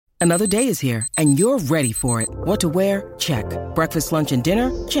Another day is here, and you're ready for it. What to wear? Check. Breakfast, lunch, and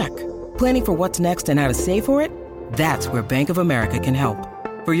dinner? Check. Planning for what's next and how to save for it? That's where Bank of America can help.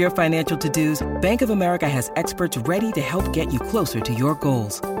 For your financial to-dos, Bank of America has experts ready to help get you closer to your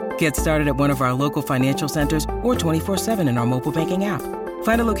goals. Get started at one of our local financial centers or 24/7 in our mobile banking app.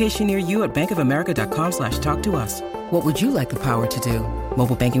 Find a location near you at bankofamerica.com/talktous. What would you like the power to do?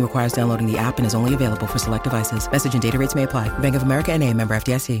 Mobile banking requires downloading the app and is only available for select devices. Message and data rates may apply. Bank of America N.A., member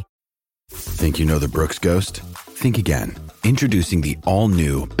FDIC. Think you know the Brooks Ghost? Think again. Introducing the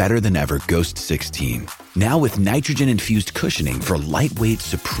all-new, better-than-ever Ghost 16. Now with nitrogen-infused cushioning for lightweight,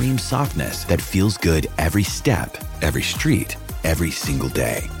 supreme softness that feels good every step, every street, every single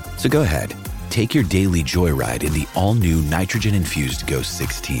day. So go ahead, take your daily joyride in the all-new nitrogen-infused Ghost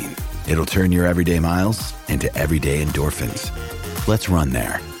 16. It'll turn your everyday miles into everyday endorphins. Let's run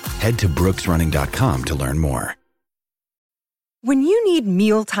there. Head to brooksrunning.com to learn more. When you need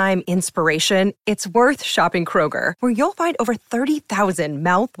mealtime inspiration, it's worth shopping Kroger, where you'll find over 30,000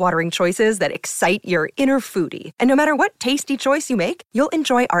 mouth-watering choices that excite your inner foodie. And no matter what tasty choice you make, you'll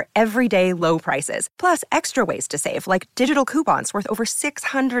enjoy our everyday low prices, plus extra ways to save, like digital coupons worth over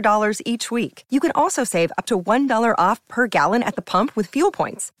 $600 each week. You can also save up to $1 off per gallon at the pump with fuel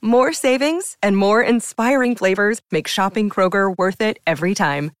points. More savings and more inspiring flavors make shopping Kroger worth it every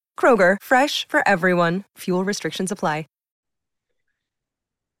time. Kroger, fresh for everyone. Fuel restrictions apply.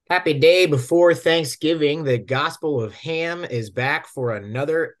 Happy day before Thanksgiving. The Gospel of Ham is back for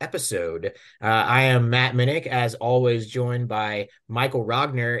another episode. I am Matt Minnick, as always, joined by Michael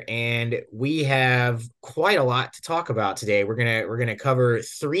Rogner, and we have quite a lot to talk about today. We're gonna cover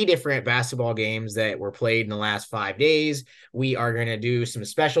 3 different basketball games that were played in the last 5 days. We are gonna do some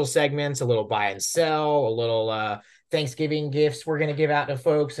special segments, a little buy and sell, a little Thanksgiving gifts we're gonna give out to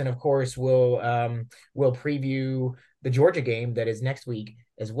folks, and of course we'll preview the Georgia game that is next week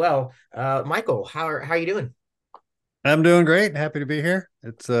as well. Michael, how are you doing? I'm doing great. Happy to be here.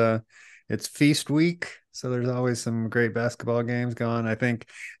 It's feast week, so there's always some great basketball games going. I think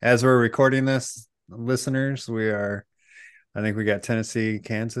as we're recording this, listeners, I think we got Tennessee,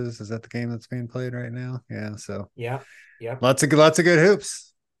 Kansas. Is that the game that's being played right now? Yeah. So yeah. Lots of good hoops.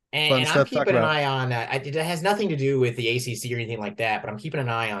 And I'm keeping an eye on it has nothing to do with the ACC or anything like that, but I'm keeping an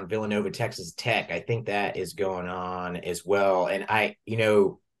eye on Villanova, Texas Tech. I think that is going on as well. And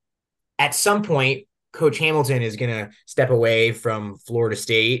at some point, Coach Hamilton is going to step away from Florida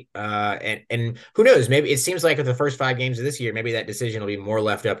State. And who knows, maybe it seems like with the first 5 games of this year, maybe that decision will be more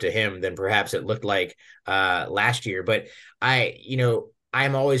left up to him than perhaps it looked like last year. But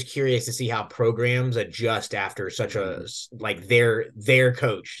I'm always curious to see how programs adjust after such a, like, their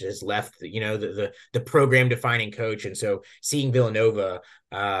coach has left, the program defining coach. And so seeing Villanova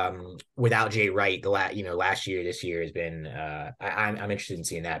without Jay Wright last year, this year has been I'm interested in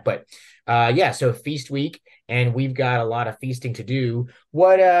seeing that. But so feast week, and we've got a lot of feasting to do.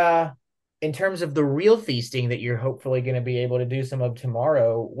 What in terms of the real feasting that you're hopefully going to be able to do some of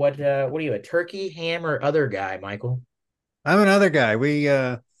tomorrow, what are you, a turkey, ham, or other guy, Michael? I'm another guy.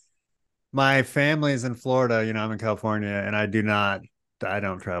 My family's in Florida, I'm in California, and I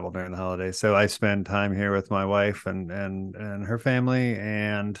don't travel during the holidays. So I spend time here with my wife and her family.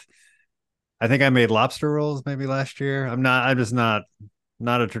 And I think I made lobster rolls maybe last year. I'm just not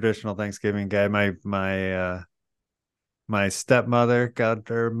a traditional Thanksgiving guy. My stepmother,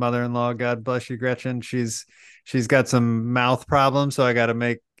 her mother-in-law, God bless you, Gretchen. She's got some mouth problems. So I got to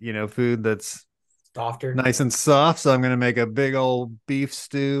make, food that's softer, nice and soft. So I'm going to make a big old beef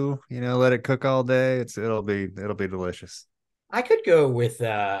stew, let it cook all day. It'll be delicious. I could go with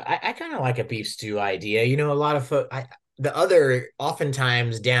I kind of like a beef stew idea. A lot of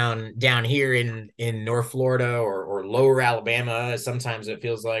oftentimes down here in North Florida or lower Alabama, sometimes it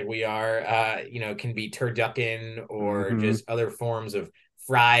feels like we are can be turducken or just other forms of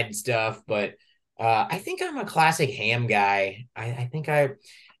fried stuff. But I think I'm a classic ham guy. I think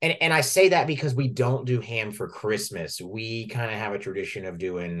And I say that because we don't do ham for Christmas. We kind of have a tradition of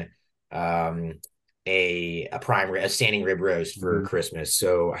doing a standing rib roast for Christmas.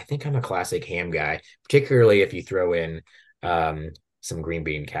 So I think I'm a classic ham guy, particularly if you throw in some green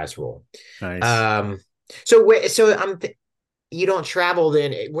bean casserole. Nice. You don't travel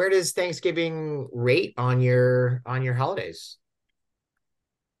then. Where does Thanksgiving rate on your holidays?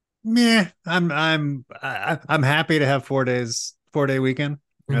 Yeah, I'm happy to have 4-day weekend.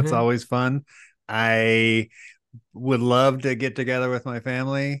 That's always fun. I would love to get together with my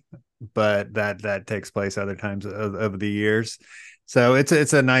family, but that takes place other times of the years. So it's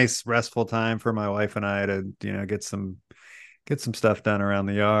a nice restful time for my wife and I to, get some stuff done around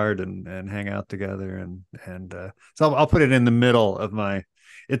the yard and hang out together. And so I'll put it in the middle of my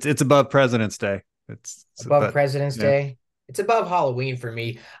It's above President's Day. Above But President's yeah, Day. It's above Halloween for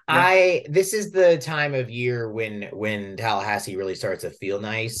me. yeah. This is the time of year when Tallahassee really starts to feel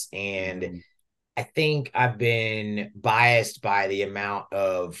nice, and Mhm. I think I've been biased by the amount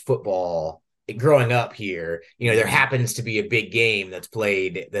of football growing up here. There Mhm. happens to be a big game that's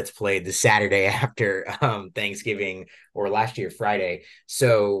played the Saturday after Thanksgiving, or last year Friday.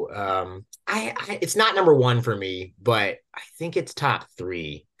 So I it's not number one for me, but I think it's top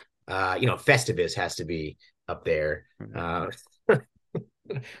three. Festivus has to be up there.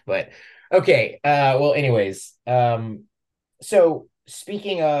 But okay. Well, anyways, so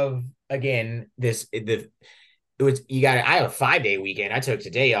speaking of, again, this the it was you got I have a 5 day weekend. I took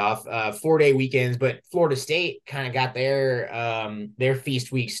today off, 4 day weekends, but Florida State kind of got their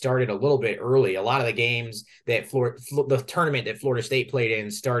feast week started a little bit early. A lot of the games that the tournament that Florida State played in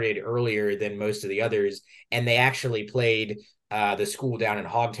started earlier than most of the others, and they actually played the school down in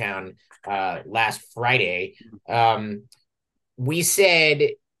Hogtown last Friday. We said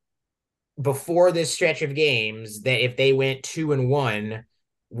before this stretch of games that if they went 2-1,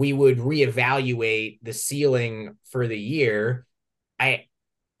 we would reevaluate the ceiling for the year. I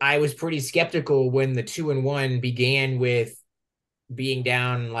I was pretty skeptical when the 2-1 began with being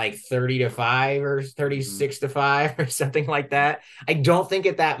down like 30-5 or Mhm. 36-5 or something like that. I don't think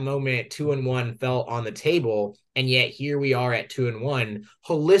at that moment 2-1 felt on the table. And yet here we are at 2-1.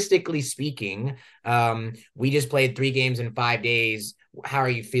 Holistically speaking, we just played 3 games in 5 days. How are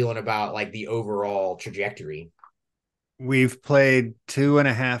you feeling about like the overall trajectory? We've played two and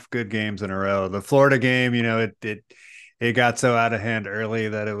a half good games in a row. The Florida game, it got so out of hand early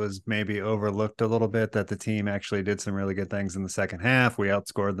that it was maybe overlooked a little bit, that the team actually did some really good things in the second half. We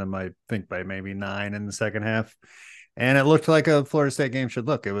outscored them, I think, by maybe 9 in the second half. And it looked like a Florida State game should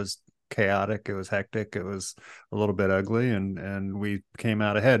look. It was chaotic, it was hectic, it was a little bit ugly, and we came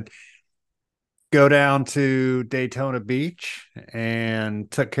out ahead. Go down to Daytona Beach and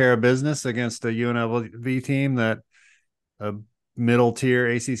took care of business against a UNLV team that a middle tier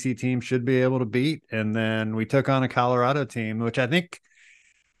ACC team should be able to beat. And then we took on a Colorado team, which I think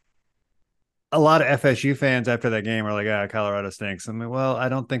a lot of FSU fans after that game are like, Colorado stinks. I mean, well, I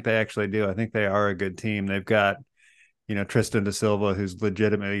don't think they actually do. I think they are a good team. They've got, Tristan Da Silva, who's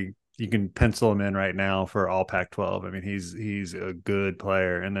legitimately, you can pencil him in right now for all Pac-12. I mean, he's a good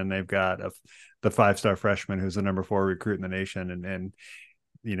player. And then they've got the 5-star freshman who's the number 4 recruit in the nation, and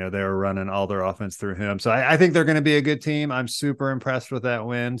they were running all their offense through him. So I think they're going to be a good team. I'm super impressed with that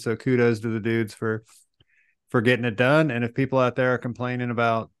win. So kudos to the dudes for getting it done. And if people out there are complaining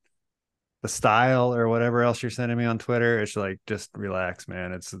about the style or whatever else you're sending me on Twitter, it's like, just relax,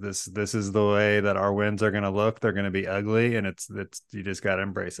 man. It's this is the way that our wins are going to look. They're going to be ugly, and it's you just got to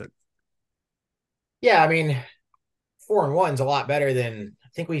embrace it. Yeah, I mean, 4-1's a lot better than, I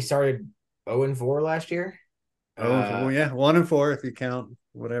think we started 0-4 last year. Oh, well, yeah, 1-4 if you count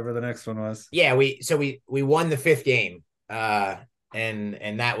whatever the next one was. Yeah, we won the 5th game.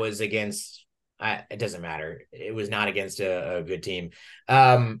 And that was against, it doesn't matter. It was not against a good team.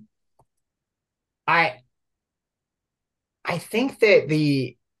 Um I I think that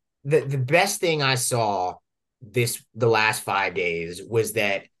the best thing I saw the last 5 days was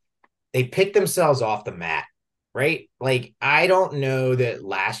that they picked themselves off the mat, right? Like, I don't know that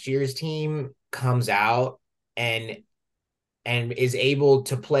last year's team comes out and is able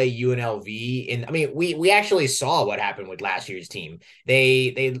to play UNLV. And I mean, we actually saw what happened with last year's team.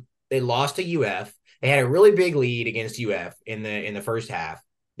 They lost to UF. They had a really big lead against UF in the first half.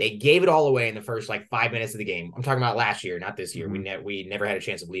 They gave it all away in the first like 5 minutes of the game. I'm talking about last year, not this year. Mm-hmm. We never had a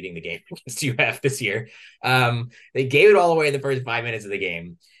chance of leading the game against UF this year. They gave it all away in the first 5 minutes of the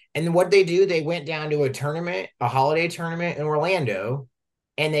game. And then what they do, they went down to a holiday tournament in Orlando,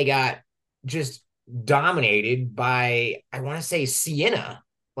 and they got just dominated by, I want to say, Siena,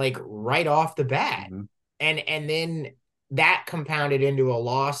 like right off the bat. Mm-hmm. And then that compounded into a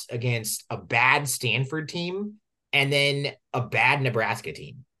loss against a bad Stanford team and then a bad Nebraska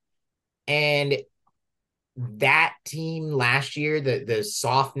team. And that team last year, the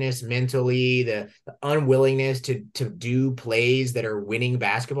softness mentally, the unwillingness to do plays that are winning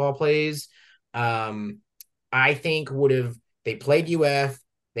basketball plays, I think would have, they played UF,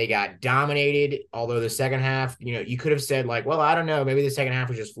 they got dominated. Although the second half, you could have said like, well, I don't know, maybe the second half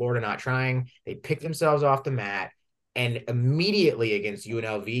was just Florida not trying. They picked themselves off the mat, and immediately against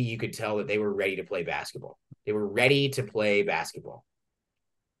UNLV, you could tell that they were ready to play basketball. They were ready to play basketball.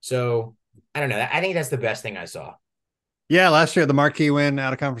 So I don't know. I think that's the best thing I saw. Yeah, last year the marquee win,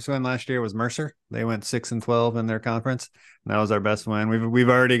 out of conference win last year was Mercer. They went 6-12 in their conference, and that was our best win. We've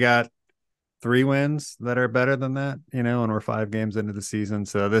already got 3 wins that are better than that, and we're 5 games into the season.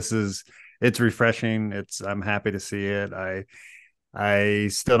 So it's refreshing. I'm happy to see it. I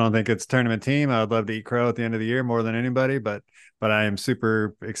still don't think it's a tournament team. I would love to eat crow at the end of the year more than anybody, but I am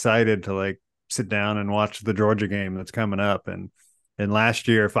super excited to like sit down and watch the Georgia game that's coming up. And last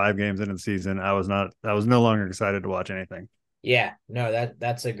year, 5 games into the season, I was no longer excited to watch anything. Yeah, no,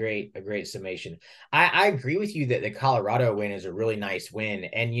 that's a great summation. I agree with you that the Colorado win is a really nice win.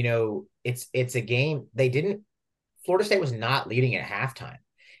 And it's a game Florida State was not leading at halftime.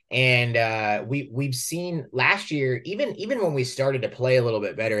 And we've seen last year, even when we started to play a little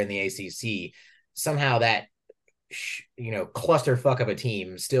bit better in the ACC, somehow that clusterfuck of a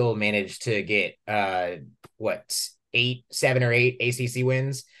team still managed to get 7 or 8 ACC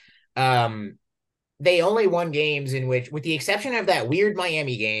wins. They only won games in which, with the exception of that weird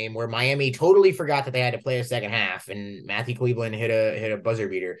Miami game where Miami totally forgot that they had to play a second half and Matthew Cleveland hit a buzzer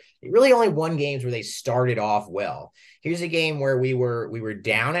beater. They really only won games where they started off well. Here's a game where we were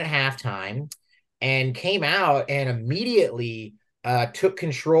down at halftime and came out and immediately took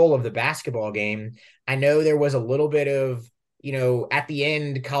control of the basketball game. I know there was a little bit of, at the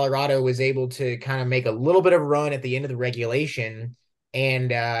end, Colorado was able to kind of make a little bit of a run at the end of the regulation, and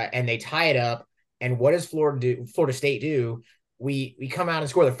they tie it up. And what does Florida State do? We come out and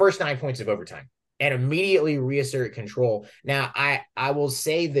score the first 9 points of overtime and immediately reassert control. Now, I will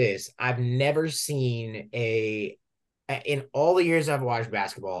say this. I've never seen in all the years I've watched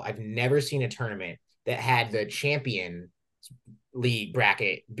basketball, I've never seen a tournament that had the champion league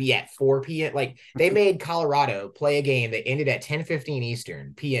bracket be at 4 p.m. Like, they made Colorado play a game that ended at 10:15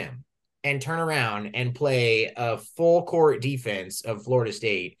 Eastern p.m. and turn around and play a full court defense of Florida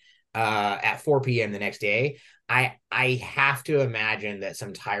State at 4 p.m. the next day. I have to imagine that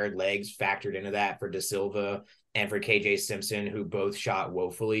some tired legs factored into that for Da Silva and for KJ Simpson, who both shot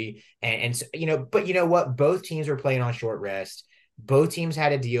woefully. And so, but you know what? Both teams were playing on short rest. Both teams had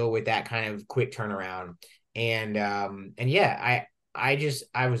to deal with that kind of quick turnaround. And yeah, I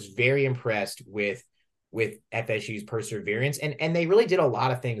was very impressed with FSU's perseverance, and they really did a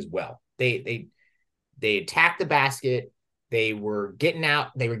lot of things well. They attacked the basket. They were getting out.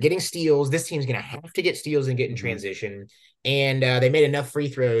 They were getting steals. This team's going to have to get steals and get in transition. And they made enough free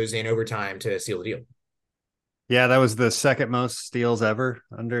throws in overtime to seal the deal. Yeah, that was the second most steals ever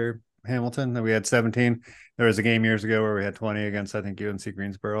under Hamilton. We had 17. There was a game years ago where we had 20 against, I think, UNC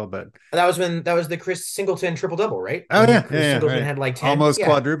Greensboro. But that was the Chris Singleton triple-double, right? Oh, yeah. Chris Singleton right. had like 10. Almost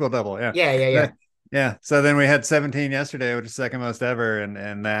quadruple-double, yeah. Yeah. Yeah, so then we had 17 yesterday, which is second most ever.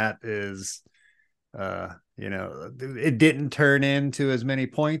 And that is... it didn't turn into as many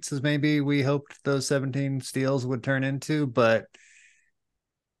points as maybe we hoped those 17 steals would turn into. But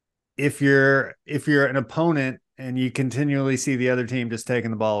if you're an opponent and you continually see the other team just taking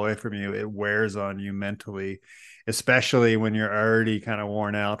the ball away from you, it wears on you mentally, especially when you're already kind of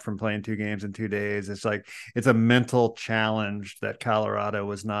worn out from playing 2 games in 2 days. It's a mental challenge that Colorado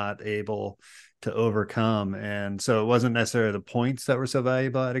was not able to overcome. And so it wasn't necessarily the points that were so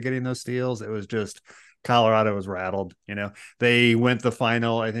valuable out of getting those steals. It was just Colorado was rattled. They went the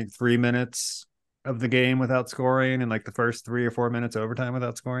final, I think, 3 minutes of the game without scoring, and like the first 3 or 4 minutes overtime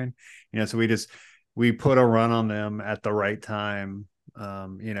without scoring. So we put a run on them at the right time.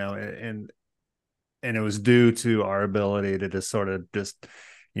 And it was due to our ability to just sort of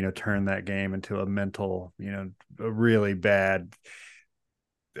turn that game into a mental, a really bad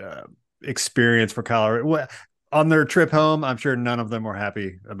experience for Colorado. On their trip home, I'm sure none of them were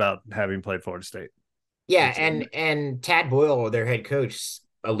happy about having played Florida State. Yeah, and Tad Boyle, their head coach,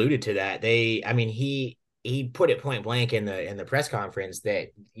 alluded to that. He put it point blank in the press conference that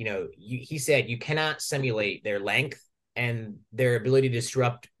he said you cannot simulate their length and their ability to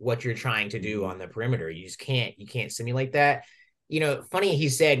disrupt what you're trying to do on the perimeter. You can't simulate that. Funny, he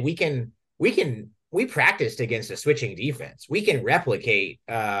said we practiced against a switching defense. We can replicate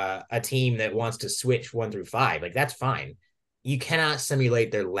a team that wants to switch 1 through 5. Like, that's fine. You cannot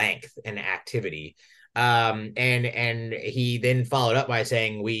simulate their length and activity. And he then followed up by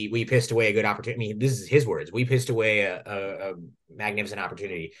saying we pissed away a good opportunity. This is his words. We pissed away a magnificent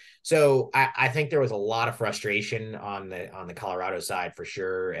opportunity. So I think there was a lot of frustration on the Colorado side for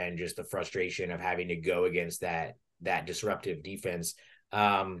sure, and just the frustration of having to go against that disruptive defense.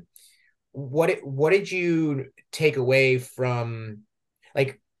 What did you take away from,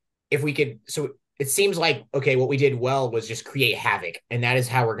 like, if we could, so it seems like, okay, what we did well was just create havoc, and that is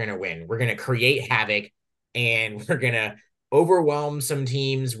how we're going to win. We're going to create havoc, and we're going to overwhelm some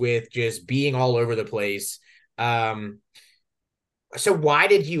teams with just being all over the place. So why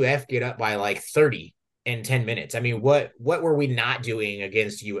did UF get up by like 30 in 10 minutes. I mean, what were we not doing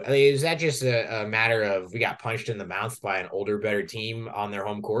against you? I mean, is that just a matter of we got punched in the mouth by an older, better team on their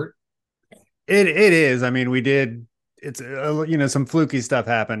home court? It is. I mean, we did. It's some fluky stuff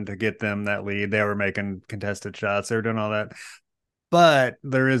happened to get them that lead. They were making contested shots. They were doing all that, but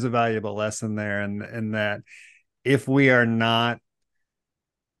there is a valuable lesson there, and that if we are not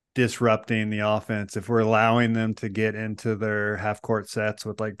disrupting the offense, if we're allowing them to get into their half court sets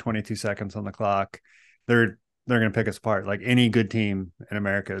with like 22 seconds on the clock, they're going to pick us apart. Like any good team in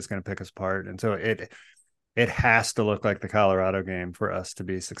America is going to pick us apart, and so it has to look like the Colorado game for us to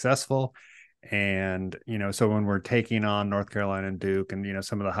be successful. And, so when we're taking on North Carolina and Duke and,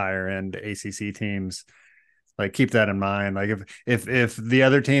 some of the higher end ACC teams, like keep that in mind. Like if the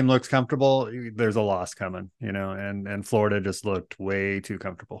other team looks comfortable, there's a loss coming, and Florida just looked way too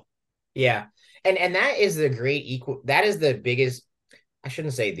comfortable. Yeah. And that is that is the biggest, I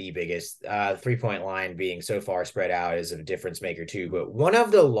shouldn't say the biggest, 3-point line being so far spread out is a difference maker too. But one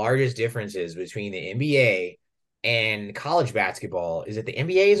of the largest differences between the NBA and college basketball is that the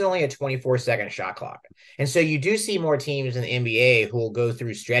NBA is only a 24-second shot clock. And so you do see more teams in the NBA who will go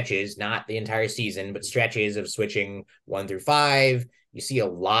through stretches, not the entire season, but stretches of switching 1 through 5. You see a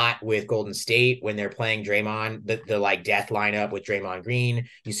lot with Golden State when they're playing Draymond, the like death lineup with Draymond Green.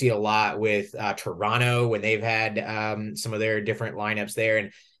 You see a lot with Toronto when they've had some of their different lineups there.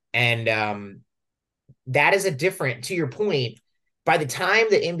 And that is a different, to your point, by the time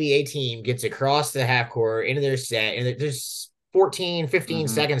the NBA team gets across the half court into their set, and there's 14, 15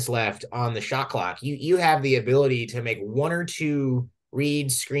 seconds left on the shot clock, you have the ability to make 1 or 2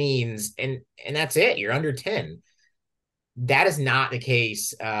 read screens, and that's it. You're under 10. That is not the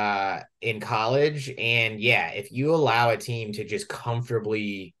case in college. And yeah, if you allow a team to just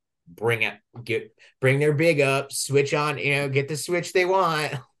comfortably bring their big up, switch on, get the switch they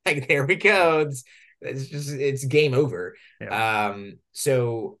want, like there we go. It's game over. Yeah.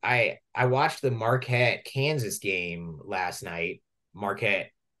 So I watched the Marquette Kansas game last night. Marquette,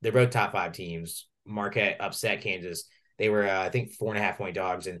 they're both top 5 teams. Marquette upset Kansas. They were I think 4.5-point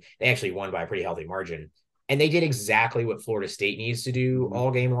dogs, and they actually won by a pretty healthy margin. And they did exactly what Florida State needs to do all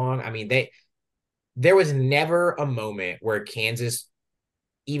game long. I mean, there was never a moment where Kansas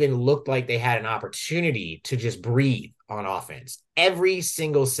even looked like they had an opportunity to just breathe on offense. Every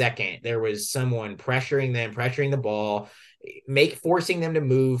single second, there was someone pressuring them, pressuring the ball, forcing them to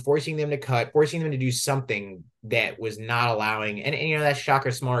move, forcing them to cut, forcing them to do something that was not allowing. And that's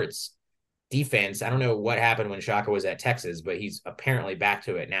Shaka Smart's defense. I don't know what happened when Shaka was at Texas, but he's apparently back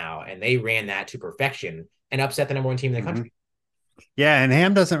to it now. And they ran that to perfection and upset the number 1 team in the country. Yeah, and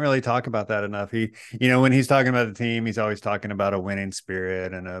Ham doesn't really talk about that enough. He, when he's talking about the team, he's always talking about a winning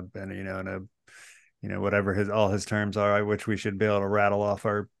spirit and whatever all his terms are, which we should be able to rattle off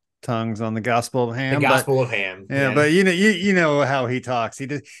our tongues on the Gospel of Ham. The Gospel of Ham. Yeah, but you know how he talks. He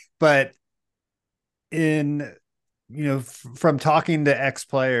did, but from talking to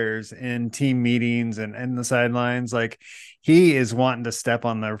ex-players in team meetings and the sidelines, like he is wanting to step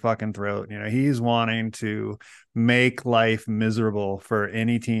on their fucking throat. He's wanting to make life miserable for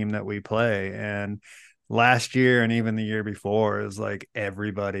any team that we play. And last year and even the year before is like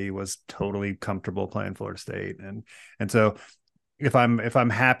everybody was totally comfortable playing Florida State. And so if I'm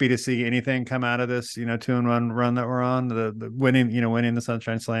happy to see anything come out of this, 2-1 run that we're on, the winning the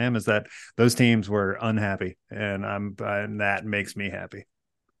Sunshine Slam, is that those teams were unhappy, and that makes me happy.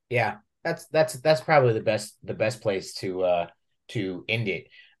 Yeah, that's probably the best place to end it.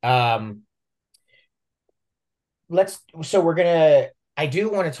 I do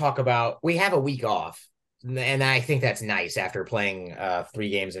want to talk about, we have a week off, and I think that's nice after playing 3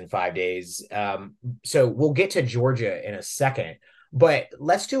 games in 5 days. So we'll get to Georgia in a second, but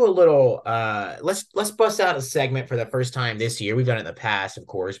let's do a little let's bust out a segment for the first time this year. We've done it in the past, of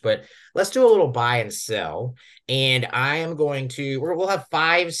course, but let's do a little buy and sell. And I am going to, we'll have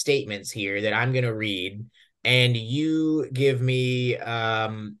 5 statements here that I'm going to read, and you give me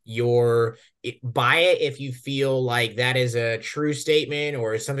your buy it if you feel like that is a true statement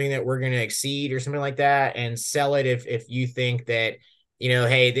or something that we're going to exceed or something like that, and sell it if you think that,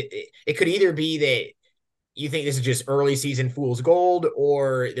 hey, it could either be that you think this is just early season fool's gold,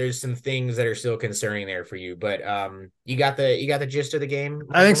 or there's some things that are still concerning there for you. But you got the gist of the game?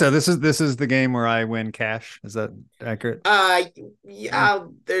 I think so. This is the game where I win cash. Is that accurate? Yeah,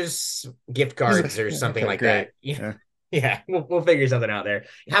 there's gift cards or something like that. Yeah, we'll figure something out there.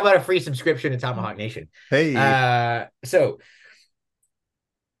 How about a free subscription to Tomahawk Nation? Hey. So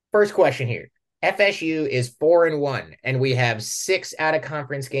first question here. FSU is 4-1, and we have 6 out of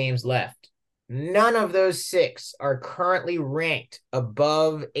conference games left. None of those 6 are currently ranked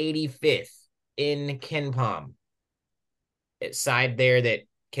above 85th in KenPom. It's side there that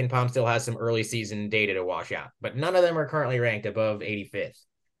KenPom still has some early season data to wash out, but none of them are currently ranked above 85th.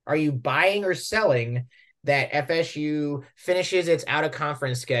 Are you buying or selling that FSU finishes its out of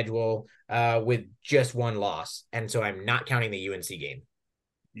conference schedule with just one loss? And so I'm not counting the UNC game.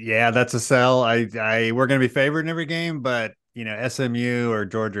 Yeah, that's a sell. We're going to be favored in every game, but SMU or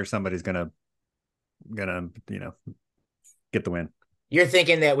Georgia or somebody's gonna get the win. You're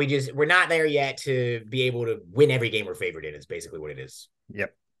thinking that we're not there yet to be able to win every game we're favored in. Is basically what it is.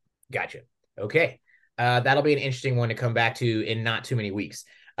 Yep. Gotcha. Okay. That'll be an interesting one to come back to in not too many weeks.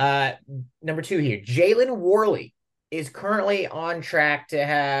 Number 2 here, Jalen Worley is currently on track to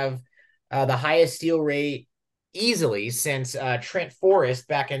have the highest steal rate easily since Trent Forrest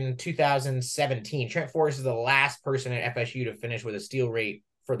back in 2017. Trent Forrest is the last person at FSU to finish with a steal rate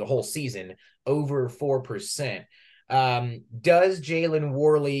for the whole season over 4%. Does Jalen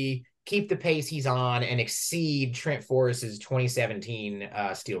Worley keep the pace he's on and exceed Trent Forrest's 2017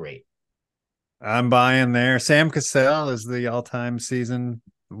 steal rate? I'm buying there. Sam Cassell is the all-time season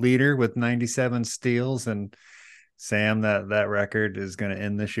leader with 97 steals, and Sam, that record is going to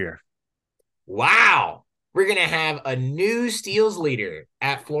end this year. Wow. We're going to have a new steals leader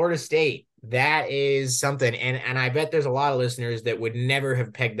at Florida State. That is something. And I bet there's a lot of listeners that would never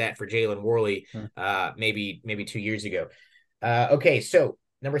have pegged that for Jalen Worley maybe 2 years ago. Okay, so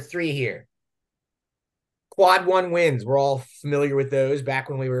number 3 here. Quad 1 wins. We're all familiar with those back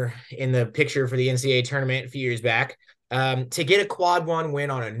when we were in the picture for the NCAA tournament a few years back. To get a quad 1 win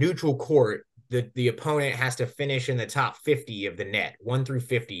on a neutral court, the opponent has to finish in the top 50 of the net, 1 through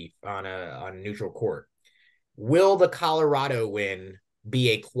 50 on a neutral court. Will the Colorado win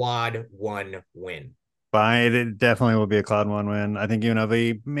be a quad 1 win? It definitely will be a quad 1 win. I think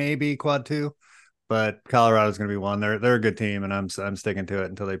UNLV maybe quad 2, but Colorado's going to be 1. They're a good team, and I'm sticking to it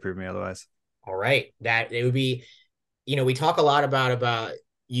until they prove me otherwise. All right, that it would be. We talk a lot about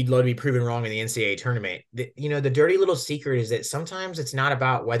you'd love to be proven wrong in the NCAA tournament. The dirty little secret is that sometimes it's not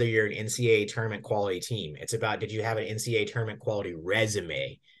about whether you're an NCAA tournament quality team. It's about, did you have an NCAA tournament quality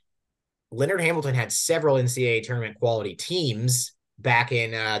resume? Leonard Hamilton had several NCAA tournament quality teams back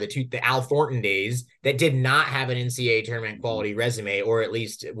in the Al Thornton days that did not have an NCAA tournament quality resume, or at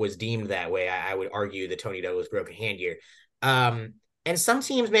least was deemed that way. I would argue that Tony Douglas broke a hand here. And some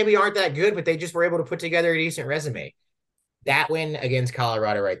teams maybe aren't that good, but they just were able to put together a decent resume. That win against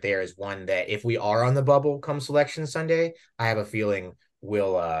Colorado right there is one that, if we are on the bubble come Selection Sunday, I have a feeling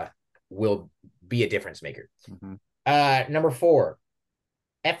will be a difference maker. Mm-hmm. Number 4,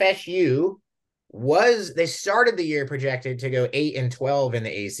 FSU they started the year projected to go 8-12 in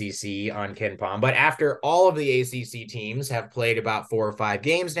the ACC on KenPom, but after all of the ACC teams have played about 4 or 5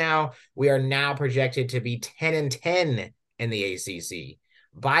 games now, we are now projected to be 10-10 in the ACC.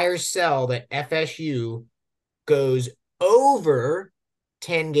 Buy or sell that FSU goes over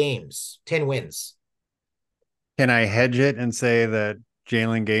 10 wins. Can I hedge it and say that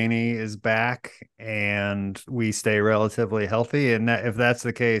Jalen Gainey is back and we stay relatively healthy? And if that's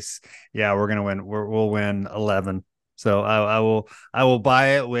the case, yeah, we're going to win. We'll win 11. So I will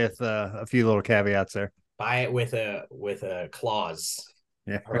buy it with a few little caveats there. Buy it with a clause.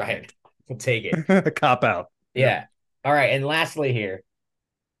 Yeah. All right. We'll take it. A cop out. Yeah. Yep. All right. And lastly here,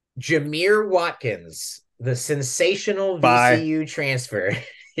 Jameer Watkins, the sensational VCU transfer.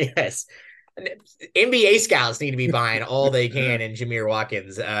 Yes. NBA scouts need to be buying all they can in Jameer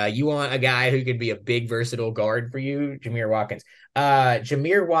Watkins. You want a guy who could be a big, versatile guard for you? Jameer Watkins.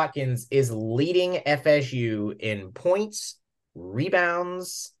 Jameer Watkins is leading FSU in points,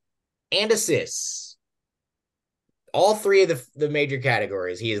 rebounds, and assists. All 3 of the major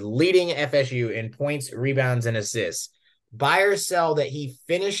categories. He is leading FSU in points, rebounds, and assists. Buy or sell that he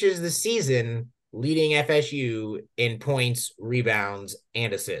finishes the season leading FSU in points, rebounds,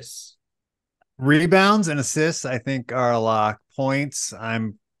 and assists. Rebounds and assists, I think, are a lock. Points,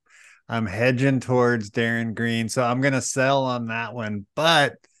 I'm hedging towards Darren Green, so I'm going to sell on that one.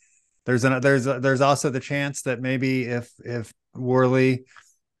 But there's also the chance that maybe if Worley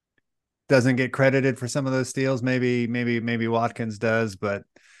doesn't get credited for some of those steals, maybe Watkins does. But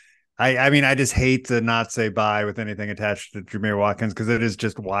I just hate to not say buy with anything attached to Jameer Watkins, because it is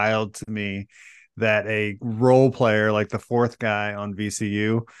just wild to me that a role player like the 4th guy on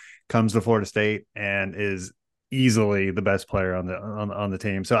VCU comes to Florida State and is easily the best player on the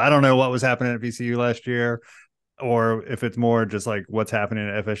team. So I don't know what was happening at VCU last year, or if it's more just like what's happening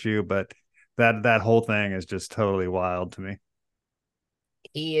at FSU, but that whole thing is just totally wild to me.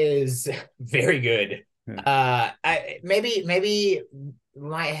 He is very good. I maybe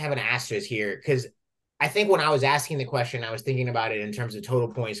might have an asterisk here, because I think when I was asking the question, I was thinking about it in terms of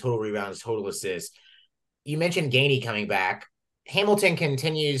total points, total rebounds, total assists. You mentioned Gainey coming back. Hamilton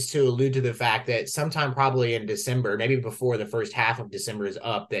continues to allude to the fact that sometime probably in December, maybe before the first half of December is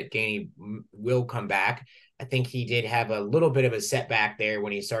up, that Gainey will come back. I think he did have a little bit of a setback there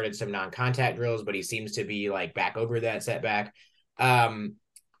when he started some non-contact drills, but he seems to be like back over that setback.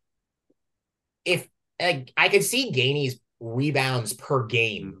 If I could see Gainey's rebounds per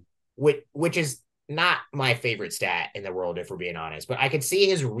game, which is not my favorite stat in the world, if we're being honest, but I could see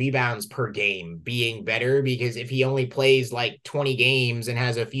his rebounds per game being better, because if he only plays like 20 games and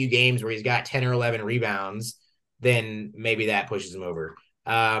has a few games where he's got 10 or 11 rebounds, then maybe that pushes him over.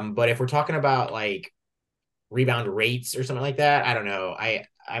 But if we're talking about like rebound rates or something like that, I don't know.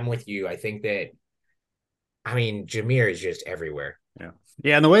 I'm with you. I think that, I mean, Jameer is just everywhere. Yeah.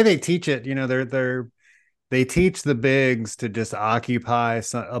 Yeah. And the way they teach it, they teach the bigs to just occupy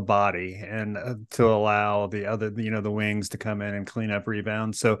a body and to allow the other, the wings to come in and clean up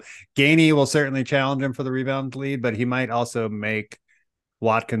rebounds. So Gainey will certainly challenge him for the rebound lead, but he might also make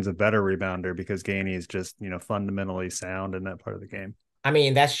Watkins a better rebounder because Gainey is just, fundamentally sound in that part of the game. I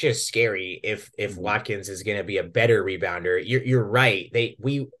mean, that's just scary if Watkins is going to be a better rebounder. You're right.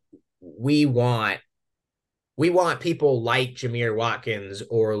 We want people like Jameer Watkins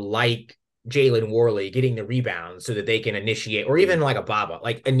or like Jalen Worley getting the rebounds so that they can initiate, or even like a Baba,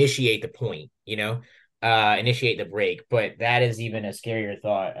 like initiate the point, initiate the break. But that is even a scarier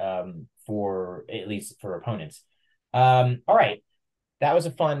thought for, at least for opponents. All right. That was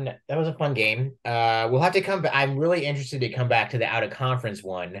a fun game. We'll have to come back. I'm really interested to come back to the out of conference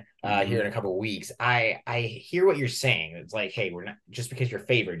one here in a couple of weeks. I hear what you're saying. It's like, hey, we're not, just because you're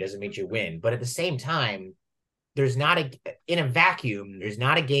favored doesn't mean you win. But at the same time, there's not in a vacuum, there's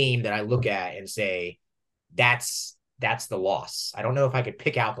not a game that I look at and say that's the loss. I don't know if I could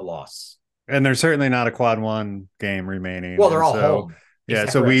pick out the loss. And there's certainly not a quad one game remaining. Well, they're all home. Yeah,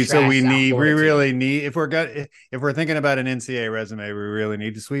 so we really need, if we're thinking about an NCAA resume, we really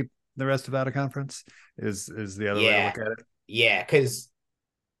need to sweep the rest of out of conference is the other way to look at it. Yeah, because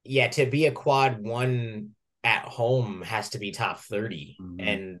to be a quad one at home has to be top 30,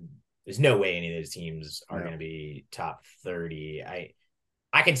 and there's no way any of those teams are going to be top 30.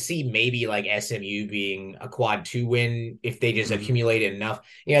 I could see maybe like SMU being a quad 2 win if they just accumulated enough.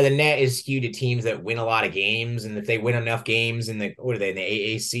 The net is skewed to teams that win a lot of games, and if they win enough games in the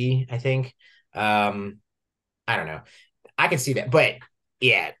AAC, I think. I don't know. I can see that, but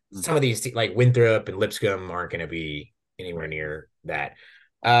some of these like Winthrop and Lipscomb aren't going to be anywhere near that.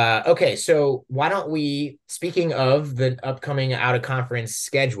 Okay, so why don't we, speaking of the upcoming out of conference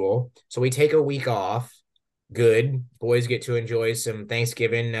schedule, so we take a week off. Good. Boys get to enjoy some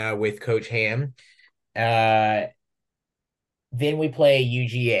Thanksgiving with Coach Ham. Then we play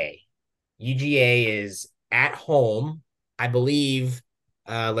UGA. UGA is at home, I believe.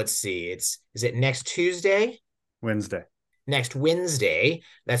 Let's see. Is it next Tuesday? Wednesday. Next Wednesday.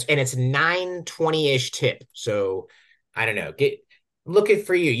 It's 9:20-ish tip. So I don't know. Looking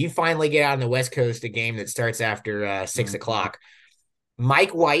for you. You finally get out on the West Coast, a game that starts after 6 o'clock.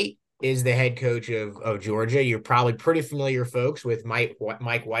 Mike White is the head coach of Georgia. You're probably pretty familiar, folks, with Mike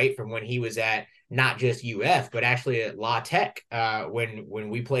White from when he was at not just UF, but actually at La Tech when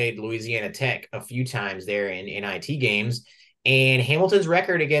we played Louisiana Tech a few times there in NIT games. And Hamilton's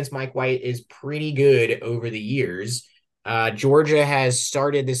record against Mike White is pretty good over the years. Georgia has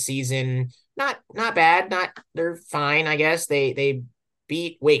started the season not bad. They're fine, I guess. They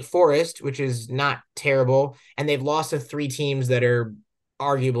beat Wake Forest, which is not terrible, and they've lost to 3 teams that are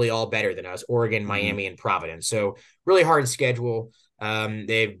arguably all better than us: Oregon, Miami, and Providence. So really hard schedule.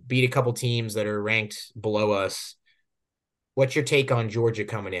 They've beat a couple teams that are ranked below us. What's your take on Georgia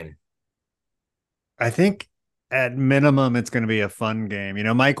coming in? I think at minimum, it's going to be a fun game.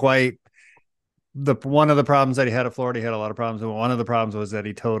 Mike White, one of the problems that he had at Florida, he had a lot of problems. One of the problems was that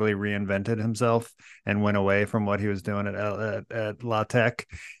he totally reinvented himself and went away from what he was doing at La Tech.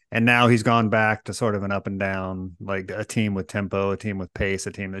 And now he's gone back to sort of an up and down, like a team with tempo, a team with pace,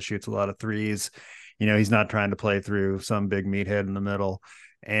 a team that shoots a lot of threes. He's not trying to play through some big meathead in the middle.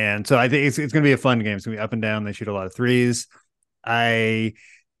 And so I think it's going to be a fun game. It's going to be up and down. They shoot a lot of threes.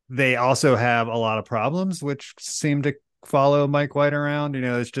 They also have a lot of problems, which seem to follow Mike White around.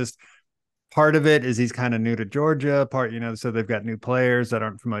 It's just part of it is he's kind of new to Georgia. So they've got new players that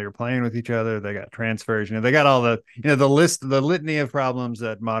aren't familiar playing with each other. They got transfers. They got all the litany of problems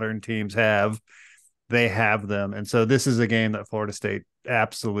that modern teams have. They have them, and so this is a game that Florida State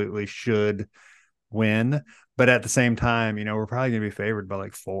absolutely should win. But at the same time, we're probably going to be favored by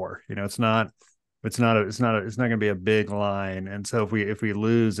like 4. It's not It's not going to be a big line. And so if we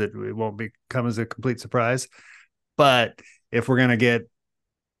lose it, it won't become as a complete surprise. But if we're going to get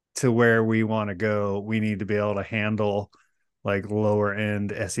to where we want to go, we need to be able to handle like lower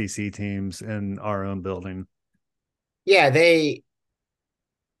end SEC teams in our own building. Yeah,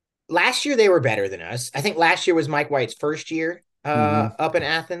 last year they were better than us. I think last year was Mike White's first year up in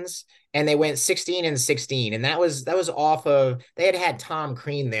Athens, and they went 16-16, and that was off of they had Tom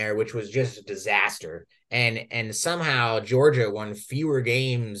Crean there, which was just a disaster. And somehow Georgia won fewer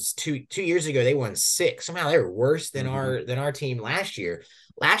games 2 years ago. They won 6. Somehow they were worse than our team last year.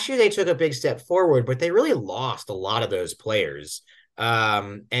 Last year they took a big step forward, but they really lost a lot of those players.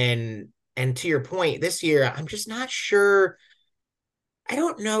 And to your point, this year I'm just not sure. I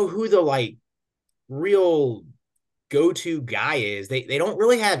don't know who the like real go-to guy is. They don't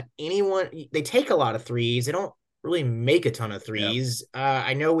really have anyone. They take a lot of threes. They don't really make a ton of Yep. threes.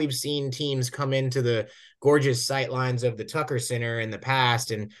 I know we've seen teams come into the gorgeous sight lines of the Tucker Center in the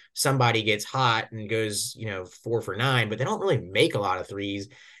past, and somebody gets hot and goes, 4 for 9, but they don't really make a lot of threes.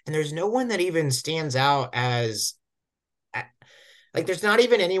 And there's no one that even stands out as like there's not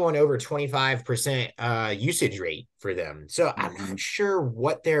even anyone over 25% usage rate for them. So I'm not sure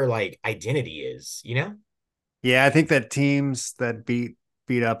what their like identity is. Yeah, I think that teams that beat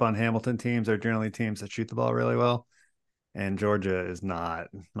up on Hamilton teams are generally teams that shoot the ball really well. And Georgia is not.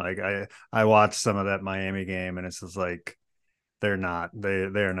 Like I watched some of that Miami game, and it's just like they're not. They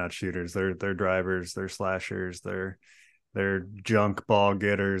are not shooters. They're drivers, they're slashers, they're junk ball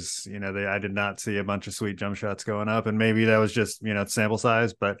getters. I did not see a bunch of sweet jump shots going up, and maybe that was just sample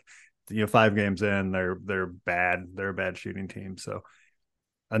size, but 5 games in, they're bad. They're a bad shooting team. So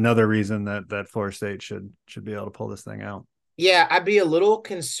another reason that Florida State should be able to pull this thing out. Yeah, I'd be a little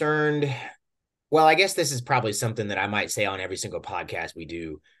concerned. Well, I guess this is probably something that I might say on every single podcast we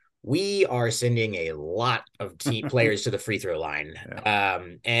do. We are sending a lot of team players to the free throw line. Yeah.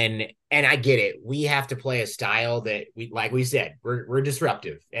 And I get it. We have to play a style that like we said, we're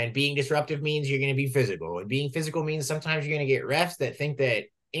disruptive. And being disruptive means you're going to be physical. And being physical means sometimes you're going to get refs that think that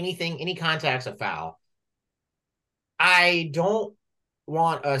any contact's a foul. I don't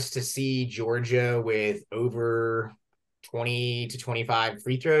want us to see Georgia with over 20 to 25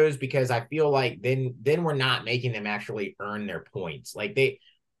 free throws, because I feel like then we're not making them actually earn their points. Like they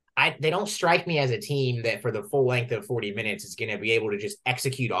don't strike me as a team that for the full length of 40 minutes is going to be able to just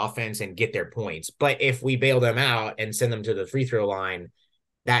execute offense and get their points. But if we bail them out and send them to the free throw line,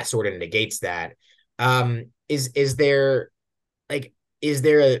 that sort of negates that. Is there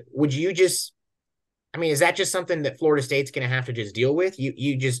would you just, I mean, is that just something that Florida State's going to have to just deal with?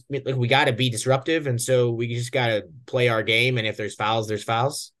 You just like, we got to be disruptive, and so we just got to play our game. And if there's fouls, there's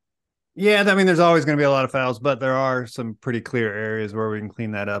fouls. Yeah, I mean, there's always going to be a lot of fouls, but there are some pretty clear areas where we can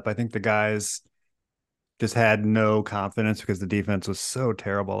clean that up. I think the guys just had no confidence because the defense was so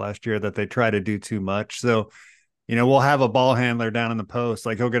terrible last year that they try to do too much. So, we'll have a ball handler down in the post,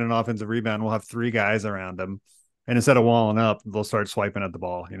 like he'll get an offensive rebound. We'll have 3 guys around him. And instead of walling up, they'll start swiping at the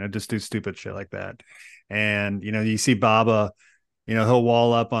ball, just do stupid shit like that. And, you see Baba, he'll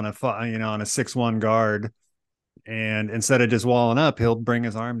wall up on a 6'1" guard. And instead of just walling up, he'll bring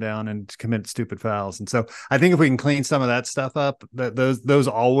his arm down and commit stupid fouls. And so I think if we can clean some of that stuff up, those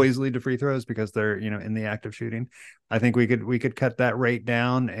always lead to free throws because they're, in the act of shooting. I think we could cut that rate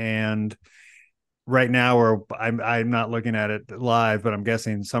down. And right now I'm not looking at it live, but I'm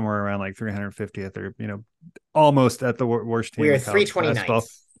guessing somewhere around like 350th or, almost at the worst team. We are 329th.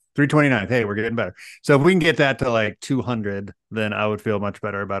 329th. Hey, we're getting better. So if we can get that to like 200, then I would feel much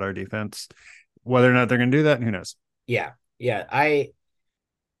better about our defense. Whether or not they're going to do that, who knows? Yeah.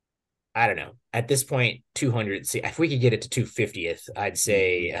 I don't know. At this point, 200. See, if we could get it to 250th, I'd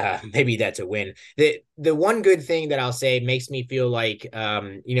say maybe that's a win. The one good thing that I'll say makes me feel like,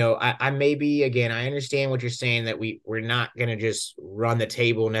 I maybe, again, I understand what you're saying, that we're not going to just run the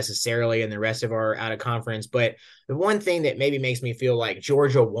table necessarily in the rest of our out of conference. But the one thing that maybe makes me feel like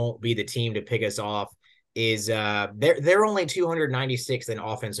Georgia won't be the team to pick us off is they're only 296th in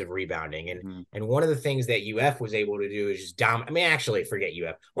offensive rebounding, and one of the things that UF was able to do is just actually forget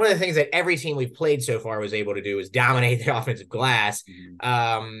UF. One of the things that every team we've played so far was able to do is dominate the offensive glass.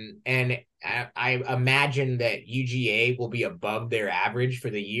 And I imagine that UGA will be above their average for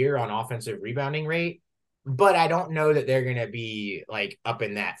the year on offensive rebounding rate, but I don't know that they're going to be like up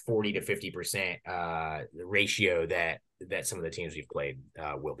in that 40 to 50% ratio that some of the teams we've played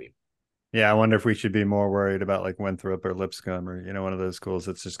will be. Yeah, I wonder if we should be more worried about like Winthrop or Lipscomb or, one of those schools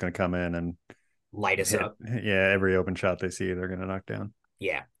that's just going to come in and light us up. Yeah, every open shot they see, they're going to knock down.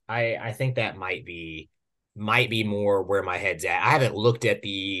 Yeah, I think that might be might be more where my head's at. I haven't looked at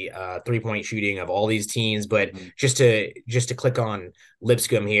the 3-point shooting of all these teams, but just to click on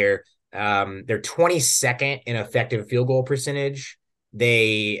Lipscomb here, they're 22nd in effective field goal percentage.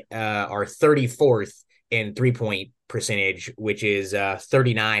 They are 34th in 3-point percentage, which is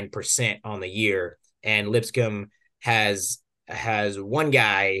 39% on the year. And Lipscomb has one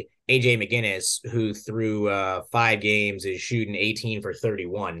guy, AJ McGinnis, who through 5 games is shooting 18 for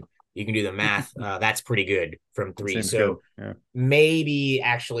 31. You can do the math. That's pretty good from three. So yeah. maybe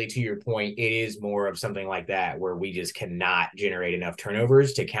actually, to your point, it is more of something like that where we just cannot generate enough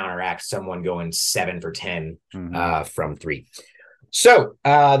turnovers to counteract someone going 7 for 10 from three. So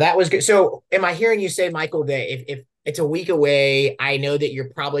that was good. So am I hearing you say, Michael, that if it's a week away, I know that you're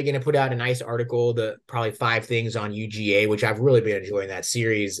probably going to put out a nice article, probably 5 things on UGA, which I've really been enjoying that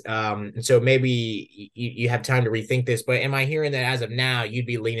series. And so maybe you have time to rethink this, but am I hearing that as of now, you'd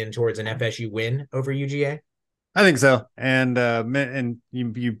be leaning towards an FSU win over UGA? I think so. And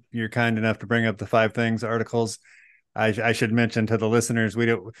you're kind enough to bring up the 5 things articles. I should mention to the listeners,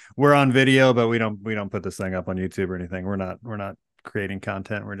 we're on video, but we don't put this thing up on YouTube or anything. We're not creating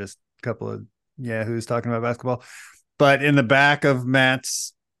content. We're just a couple of yahoos talking about basketball. But in the back of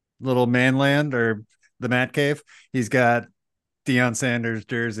Matt's little manland, or the Matt cave, he's got Deion Sanders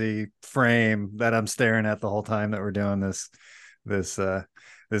jersey frame that I'm staring at the whole time that we're doing this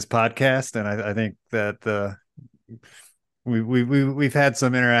podcast. And I think that we've had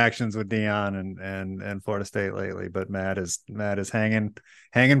some interactions with Deion and Florida State lately, but Matt is hanging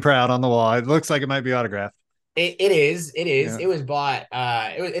proud on the wall. It looks like it might be autographed. It is. Yeah. It was bought.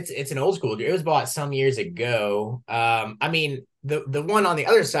 It's an old school. It was bought some years ago. I mean, the one on the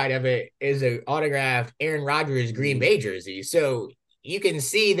other side of it is an autographed Aaron Rodgers Green Bay jersey. So you can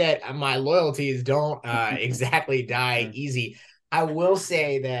see that my loyalties don't exactly die easy. I will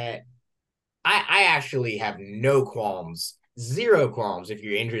say that I actually have no qualms, zero qualms, if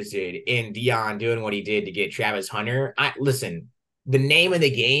you're interested in Deion doing what he did to get Travis Hunter. Listen, the name of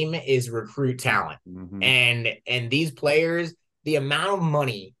the game is recruit talent. And these players, the amount of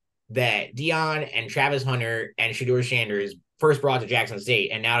money that Deion and Travis Hunter and Shedeur Sanders first brought to Jackson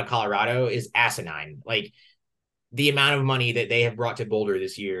State and now to Colorado is asinine. Like, the amount of money that they have brought to Boulder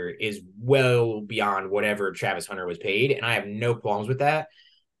this year is well beyond whatever Travis Hunter was paid, and I have no qualms with that.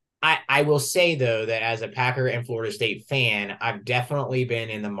 I will say, though, that as a Packer and Florida State fan, I've definitely been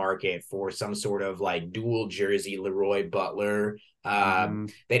in the market for some sort of like dual jersey Leroy Butler.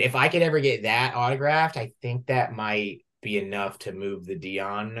 That if I could ever get that autographed, I think that might be enough to move the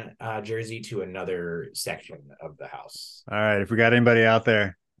Deion jersey to another section of the house. All right. If we got anybody out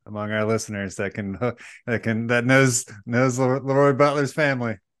there among our listeners that knows Leroy Butler's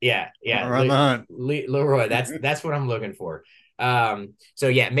family. Yeah. Run the hunt. Leroy, that's what I'm looking for. So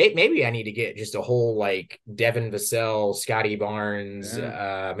yeah, maybe I need to get just a whole like Devin Vassell, Scotty Barnes,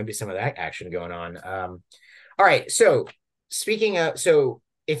 maybe some of that action going on. All right. So speaking of,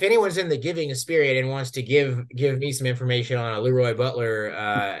 if anyone's in the giving spirit and wants to give me some information on a Leroy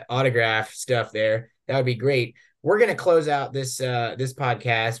Butler autograph stuff there, that would be great. We're going to close out this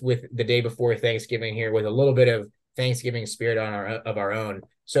podcast with the day before Thanksgiving here with a little bit of Thanksgiving spirit of our own.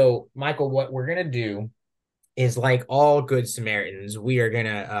 So Michael, what we're going to do is, like all good Samaritans, we're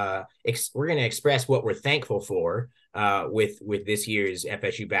gonna express what we're thankful for with this year's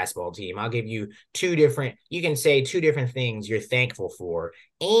FSU basketball team. I'll give you you can say 2 different things you're thankful for,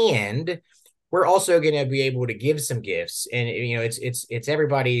 and we're also gonna be able to give some gifts. And it's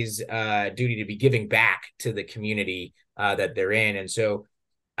everybody's duty to be giving back to the community that they're in. And so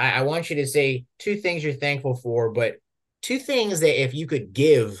I want you to say 2 things you're thankful for, but 2 things that if you could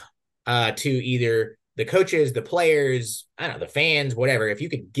give to either the coaches, the players, I don't know, the fans, whatever, if you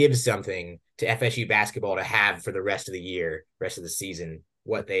could give something to FSU basketball to have for the rest of the year, rest of the season,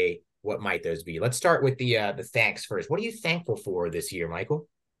 what might those be? Let's start with the thanks first. What are you thankful for this year, Michael?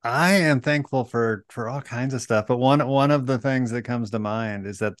 I am thankful for all kinds of stuff, but one of the things that comes to mind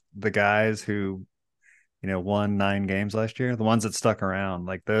is that the guys who, won 9 games last year, the ones that stuck around,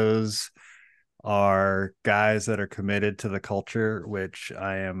 like those are guys that are committed to the culture, which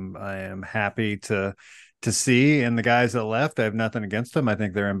I am happy to see. And the guys that left, I have nothing against them. I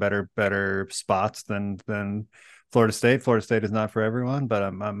think they're in better spots than Florida State. Florida State is not for everyone, but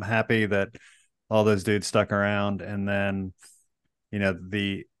I'm happy that all those dudes stuck around. And then,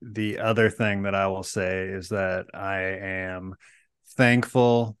 the other thing that I will say is that I am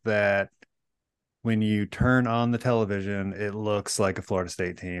thankful that when you turn on the television, it looks like a Florida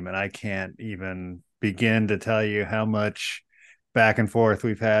State team. And I can't even begin to tell you how much back and forth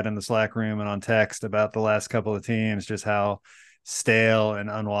we've had in the Slack room and on text about the last couple of teams, just how stale and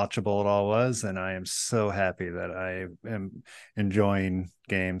unwatchable it all was. And I am so happy that I am enjoying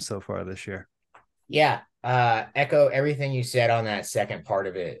games so far this year. Yeah, echo everything you said on that second part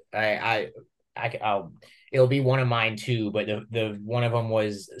of it. I'll it'll be one of mine too, but the one of them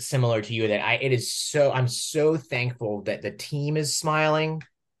was similar to you that I'm so thankful that the team is smiling.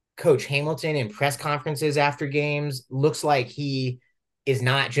 Coach Hamilton in press conferences after games looks like he is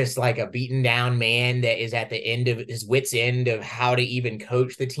not just like a beaten down man that is at the end of his wits end of how to even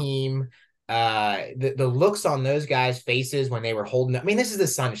coach the team. The looks on those guys' faces when they were holding up. I mean, this is the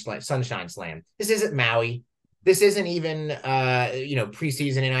Sunshine Slam. This isn't Maui. This isn't even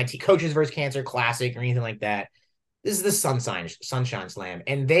preseason NIT coaches versus cancer classic or anything like that. This is the Sunshine Slam,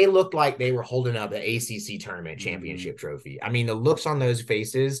 and they looked like they were holding up the ACC tournament championship trophy. I mean, the looks on those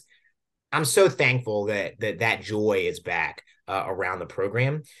faces. I'm so thankful that joy is back around the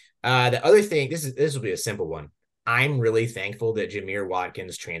program. The other thing, this will be a simple one. I'm really thankful that Jameer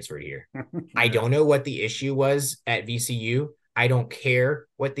Watkins transferred here. I don't know what the issue was at VCU. I don't care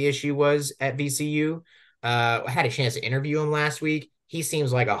what the issue was at VCU. I had a chance to interview him last week. He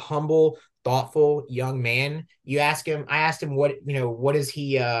seems like a humble, thoughtful young man. I asked him what does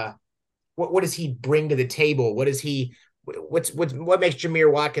he what does he bring to the table? What makes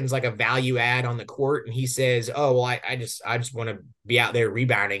Jameer Watkins like a value add on the court? And he says, "Oh, well, I just want to be out there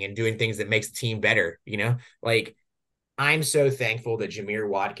rebounding and doing things that makes the team better." Like I'm so thankful that Jameer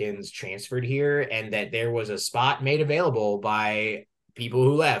Watkins transferred here and that there was a spot made available by people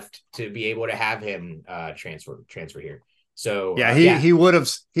who left to be able to have him transfer here. So he would have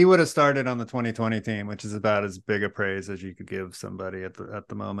started on the 2020 team, which is about as big a praise as you could give somebody at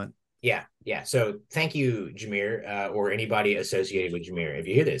the moment. Yeah. So thank you, Jameer, or anybody associated with Jameer. If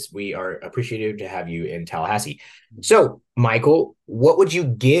you hear this, we are appreciative to have you in Tallahassee. So, Michael, what would you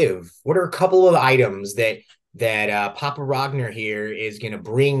give? What are a couple of items that Papa Ragnar here is going to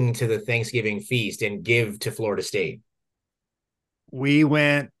bring to the Thanksgiving feast and give to Florida State? We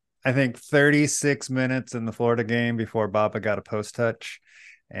went, I think, 36 minutes in the Florida game before Baba got a post touch.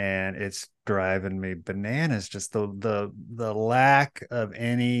 And it's driving me bananas, just the lack of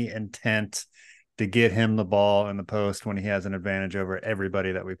any intent to get him the ball in the post when he has an advantage over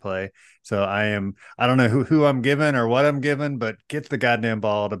everybody that we play. So I don't know who I'm giving or what I'm giving, but get the goddamn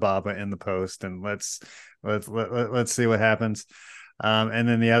ball to Baba in the post and let's see what happens. And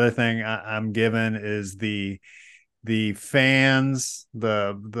then the other thing I'm given is the fans,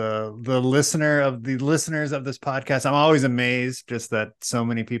 the listeners of this podcast. I'm always amazed just that so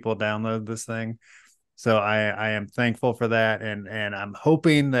many people download this thing. So I am thankful for that. And I'm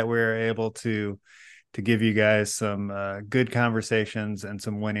hoping that we're able to give you guys some good conversations and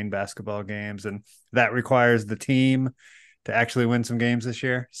some winning basketball games. And that requires the team to actually win some games this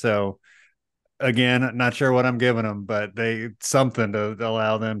year. So again, not sure what I'm giving them, but something to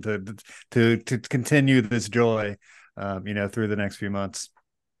allow them to continue this joy, through the next few months.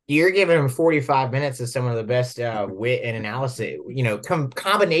 You're giving them 45 minutes of some of the best wit and analysis,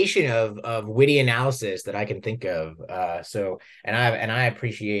 combination of witty analysis that I can think of. And I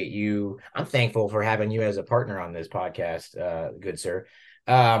appreciate you. I'm thankful for having you as a partner on this podcast, good sir.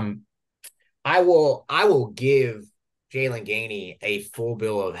 I will give Jalen Gainey a full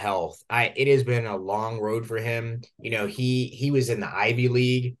bill of health. It has been a long road for him. He was in the Ivy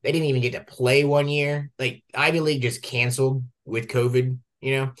League. They didn't even get to play 1 year. Like Ivy League just canceled with COVID,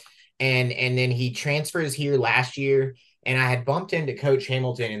 and then he transfers here last year. And I had bumped into Coach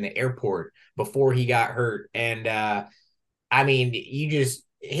Hamilton in the airport before he got hurt. And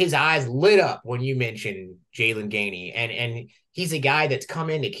his eyes lit up when you mentioned Jalen Gainey. And he's a guy that's come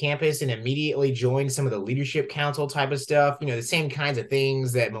into campus and immediately joined some of the leadership council type of stuff, the same kinds of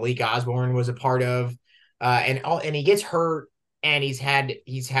things that Malik Osborne was a part of. And he gets hurt and he's had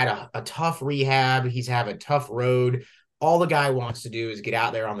a tough rehab. He's had a tough road. All the guy wants to do is get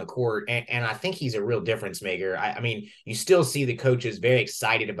out there on the court. And I think he's a real difference maker. I mean, you still see the coaches very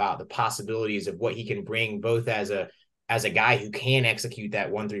excited about the possibilities of what he can bring, both as a guy who can execute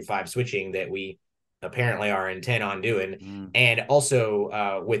that 1-5 switching that we apparently are intent on doing, and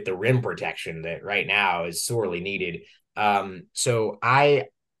also with the rim protection that right now is sorely needed. So I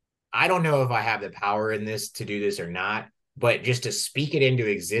don't know if I have the power in this to do this or not, but just to speak it into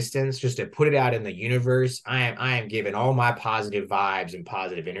existence, just to put it out in the universe, I am giving all my positive vibes and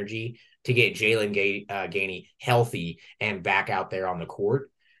positive energy to get Jalen Gainey healthy and back out there on the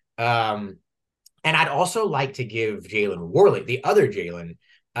court. And I'd also like to give Jalen Warley, the other Jalen,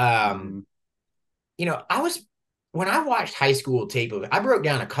 when I watched high school tape of it, I broke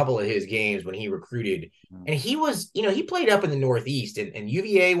down a couple of his games when he recruited, and he was, he played up in the Northeast and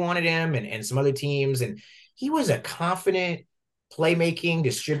UVA wanted him and some other teams. And he was a confident, playmaking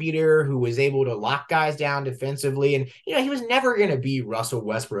distributor who was able to lock guys down defensively. And, he was never going to be Russell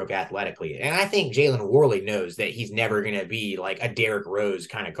Westbrook athletically. And I think Jalen Worley knows that he's never going to be like a Derrick Rose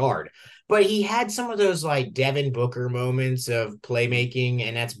kind of guard. But he had some of those like Devin Booker moments of playmaking,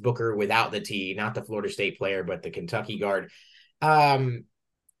 and that's Booker without the T, not the Florida State player, but the Kentucky guard. And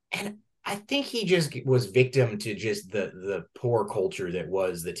I think he just was victim to just the poor culture that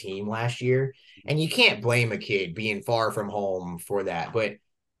was the team last year. And you can't blame a kid being far from home for that. But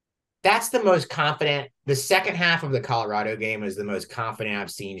that's the most confident. The second half of the Colorado game is the most confident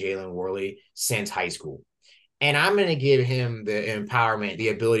I've seen Jalen Worley since high school. And I'm going to give him the empowerment, the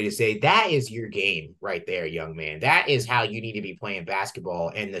ability to say, that is your game right there, young man. That is how you need to be playing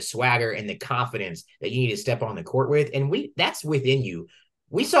basketball, and the swagger and the confidence that you need to step on the court with. And that's within you.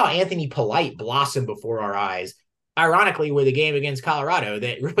 We saw Anthony Polite blossom before our eyes, ironically, with a game against Colorado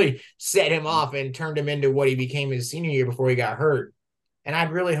that really set him off and turned him into what he became his senior year before he got hurt. And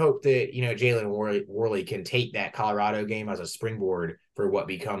I'd really hope that, Jalen Worley can take that Colorado game as a springboard for what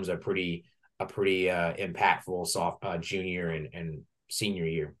becomes a pretty impactful junior and senior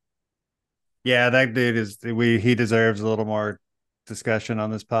year. Yeah, that dude he deserves a little more discussion on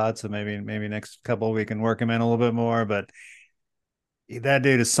this pod. So maybe next couple we can work him in a little bit more, but that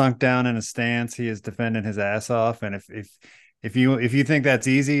dude is sunk down in a stance. He is defending his ass off. And if you think that's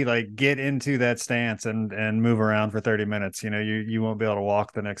easy, like, get into that stance and move around for 30 minutes, you won't be able to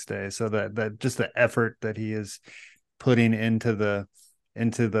walk the next day. So that just the effort that he is putting into the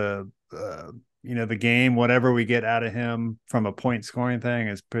the game, whatever we get out of him from a point scoring thing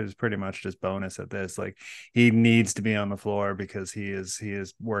is pretty much just bonus at this. Like, he needs to be on the floor because he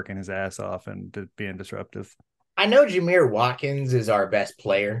is working his ass off and being disruptive. I know Jameer Watkins is our best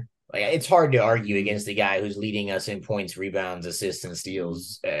player. Like, it's hard to argue against the guy who's leading us in points, rebounds, assists, and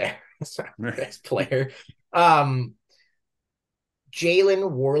steals. Best player. Jalen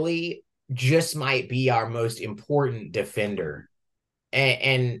Worley just might be our most important defender.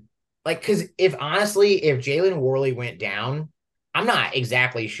 And because if Jalen Worley went down, I'm not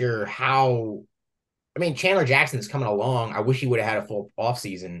exactly sure how. I mean, Chandler Jackson's coming along. I wish he would have had a full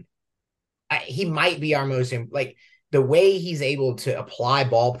offseason. He might be our most, like, the way he's able to apply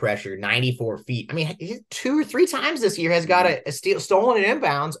ball pressure 94 feet. I mean, 2 or 3 times this year has got a steal, stolen an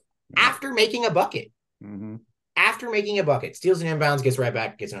inbounds after making a bucket. Mm-hmm. After making a bucket, steals an inbounds, gets right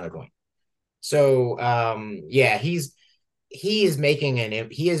back, gets another point. So, yeah, he is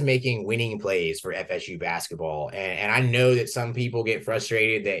making winning plays for FSU basketball. And I know that some people get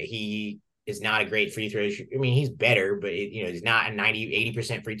frustrated that he is not a great free throw shooter. I mean, he's better, but he's not a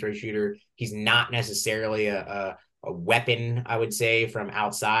 80% free throw shooter. He's not necessarily a weapon, I would say, from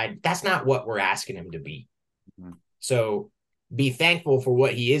outside. That's not what we're asking him to be. Mm-hmm. So be thankful for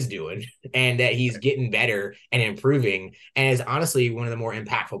what he is doing and that he's getting better and improving and is honestly one of the more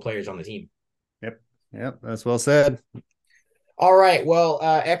impactful players on the team. Yep. That's well said. All right. Well,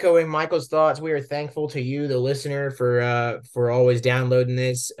 echoing Michael's thoughts, we are thankful to you, the listener, for always downloading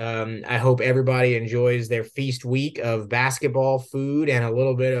this. I hope everybody enjoys their feast week of basketball, food, and a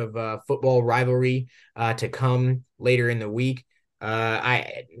little bit of football rivalry to come later in the week.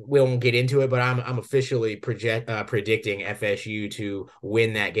 We won't get into it, but I'm officially predicting FSU to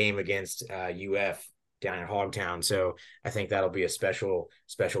win that game against UF down at Hogtown. So I think that'll be a special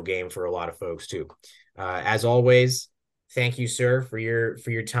game for a lot of folks too. As always, thank you, sir, for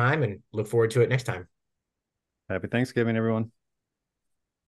your time, and look forward to it next time. Happy Thanksgiving, everyone.